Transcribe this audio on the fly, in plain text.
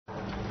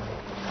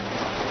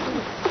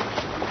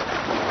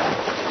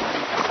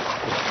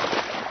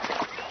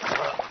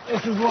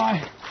This is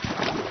why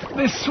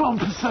this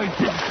swamp is so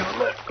difficult.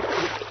 Look,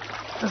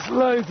 there's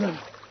loads of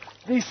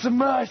these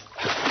submerged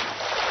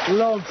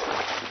logs,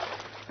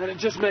 and it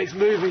just makes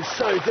moving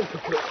so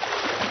difficult.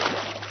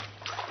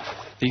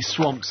 These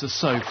swamps are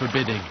so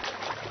forbidding.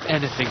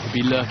 Anything could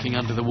be lurking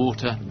under the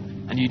water,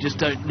 and you just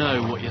don't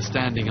know what you're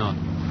standing on.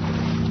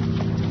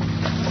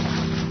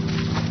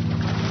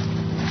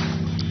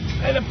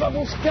 Hey, the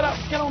bubbles, get up,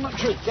 get on that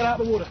tree, get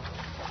out of the water.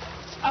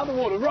 Out of the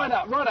water, right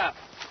out, right out.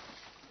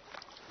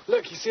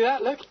 Look, you see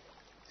that, look?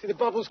 See the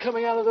bubbles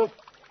coming out of the...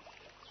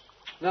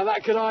 Now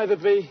that could either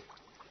be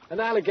an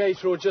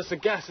alligator or just the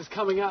gases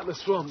coming out of the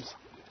swamps.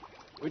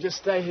 We just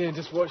stay here and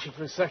just watch it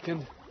for a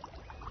second.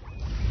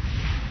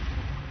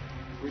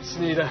 We just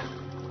need to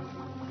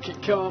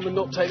keep calm and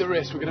not take the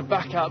risk. We're going to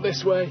back out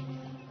this way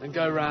and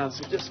go round.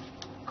 So just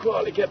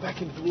quietly get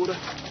back into the water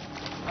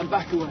and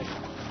back away.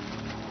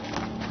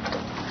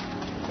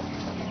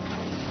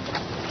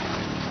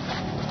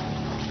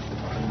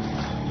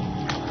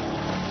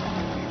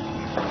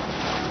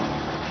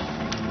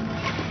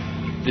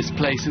 This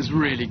place has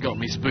really got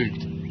me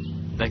spooked.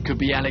 There could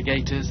be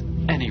alligators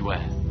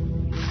anywhere.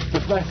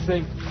 The best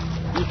thing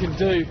you can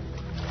do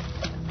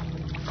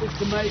is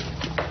to make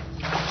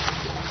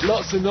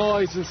lots of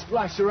noise and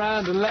splash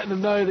around and let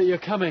them know that you're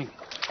coming.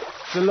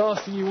 The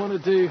last thing you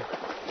want to do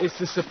is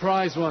to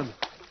surprise one,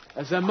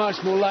 as they're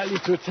much more likely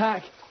to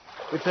attack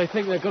if they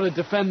think they've got to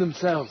defend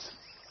themselves.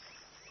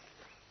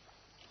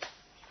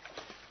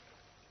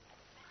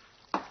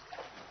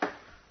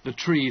 The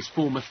trees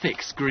form a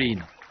thick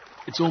screen.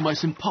 It's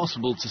almost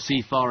impossible to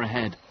see far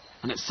ahead,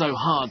 and it's so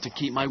hard to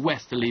keep my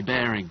westerly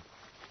bearing.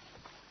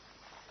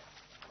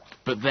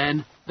 But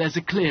then there's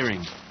a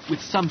clearing with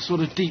some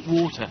sort of deep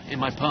water in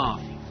my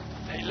path.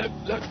 Hey, look,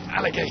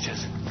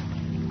 alligators.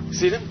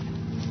 See them?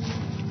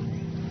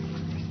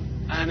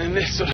 And in this sort of